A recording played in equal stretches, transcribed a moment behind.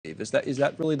Is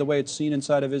that really the way it's seen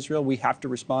inside of Israel? We have to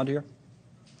respond here?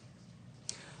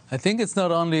 I think it's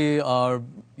not only our,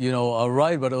 our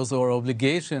right, but also our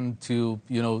obligation to,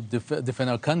 defend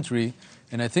our country.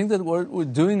 And I think that what we're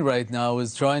doing right now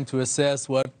is trying to assess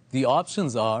what the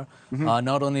options are,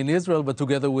 not only in Israel, but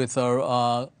together with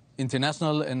our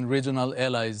international and regional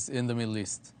allies in the Middle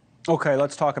East. Okay,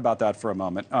 let's talk about that for a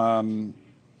moment.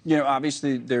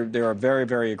 Obviously, there are very,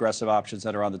 very aggressive options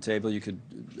that are on the table. You could,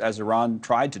 as Iran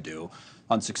tried to do,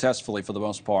 unsuccessfully for the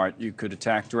most part, you could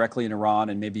attack directly in Iran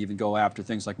and maybe even go after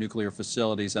things like nuclear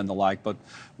facilities and the like. But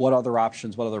what other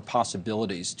options, what other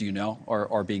possibilities do you know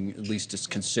are being at least just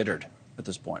considered at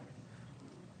this point?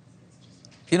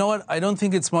 You know what? I don't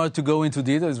think it's smart to go into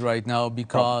details right now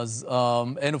because,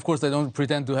 and of course, I don't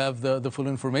pretend to have the full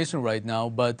information right now.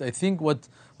 But I think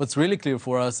what's really clear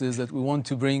for us is that we want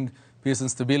to bring peace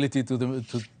and stability to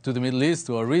the Middle East,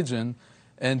 to our region.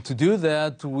 And to do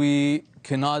that, we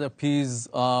cannot appease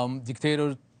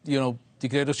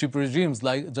dictatorship regimes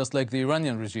just like the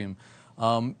Iranian regime.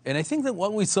 And I think that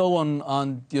what we saw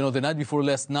on the night before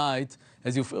last night,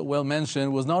 as you well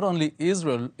mentioned, was not only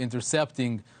Israel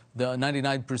intercepting the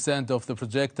 99% of the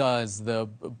projectiles, the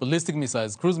ballistic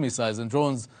missiles, cruise missiles, and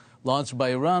drones launched by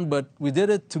Iran, but we did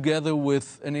it together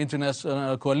with an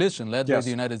international coalition led by the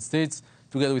United States,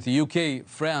 together with the UK,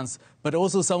 France, but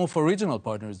also some of our regional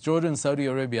partners, Jordan, Saudi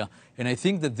Arabia. And I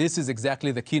think that this is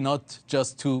exactly the key, not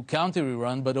just to counter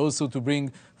Iran, but also to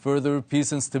bring further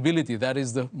peace and stability. That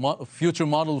is the future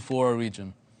model for our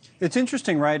region. It's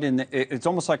interesting, right? And it's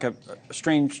almost like a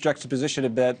strange juxtaposition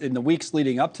of that in the weeks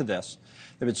leading up to this.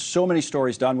 There have been so many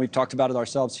stories done. We've talked about it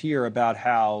ourselves here about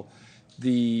how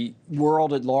the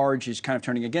world at large is kind of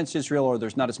turning against Israel, or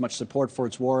there's not as much support for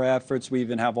its war efforts. We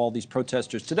even have all these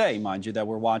protesters today, mind you, that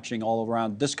we're watching all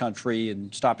around this country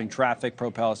and stopping traffic,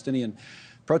 pro-Palestinian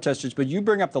protesters. But you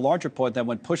bring up the larger point that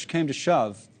when push came to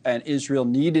shove and Israel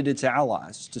needed its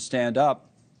allies to stand up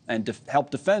and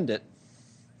help defend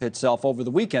itself over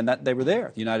the weekend, that they were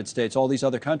there, the United States, all these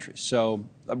other countries. So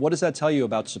what does that tell you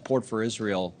about support for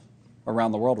Israel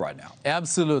around the world right now?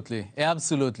 Absolutely,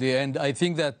 absolutely. And I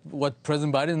think that what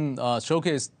President Biden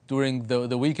showcased during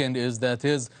the weekend is that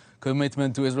his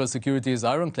commitment to Israel's security is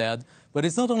ironclad. But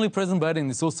it's not only President Biden,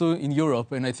 it's also in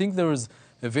Europe. And I think there is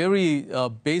a very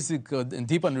basic and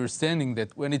deep understanding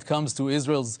that when it comes to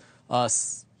Israel's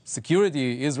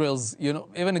security, Israel's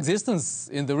even existence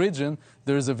in the region,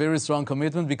 there is a very strong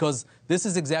commitment because this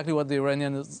is exactly what the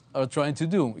Iranians are trying to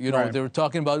do. They're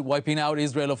talking about wiping out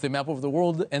Israel off the map of the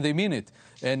world, and they mean it.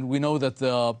 And we know that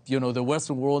the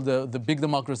Western world, the big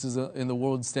democracies in the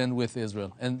world, stand with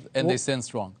Israel, and they stand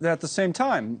strong. At the same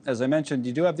time, as I mentioned,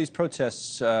 you do have these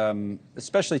protests,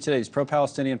 especially today, these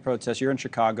pro-Palestinian protests. You're in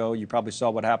Chicago. You probably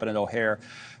saw what happened at O'Hare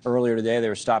earlier today. They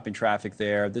were stopping traffic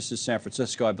there. This is San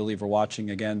Francisco, I believe. We're watching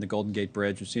again the Golden Gate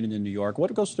Bridge. We've seen it in New York.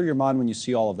 What goes through your mind when you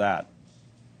see all of that?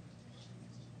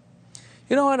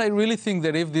 You know what? I really think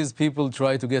that if these people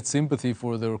try to get sympathy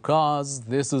for their cause,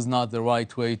 this is not the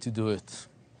right way to do it.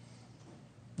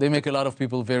 They make a lot of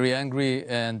people very angry,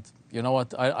 and you know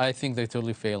what? I think they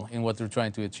totally fail in what they're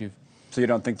trying to achieve. So you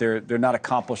don't think they're not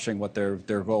accomplishing what their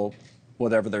goal,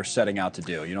 whatever they're setting out to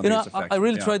do? You don't think it's effective? I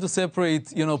really try to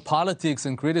separate, politics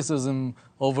and criticism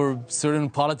over certain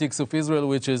politics of Israel,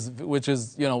 which is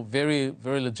very,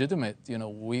 very legitimate.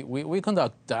 We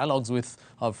conduct dialogues with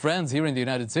our friends here in the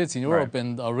United States, in Europe,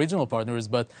 and our regional partners,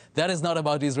 but that is not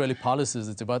about Israeli policies.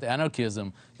 It's about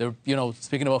anarchism.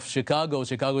 Speaking of Chicago,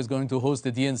 Chicago is going to host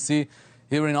the DNC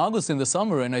here in August in the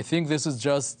summer, and I think this is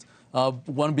just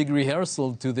one big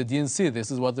rehearsal to the DNC.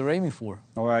 This is what they're aiming for.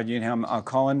 All right, Yinam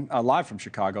Cohen, live from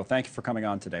Chicago. Thank you for coming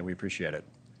on today. We appreciate it.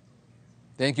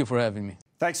 Thank you for having me.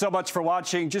 Thanks so much for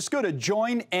watching. Just go to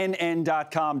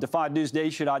joinnn.com to find News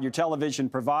Nation on your television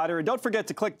provider. And don't forget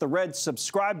to click the red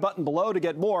subscribe button below to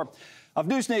get more of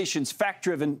News Nation's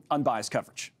fact-driven, unbiased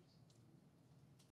coverage.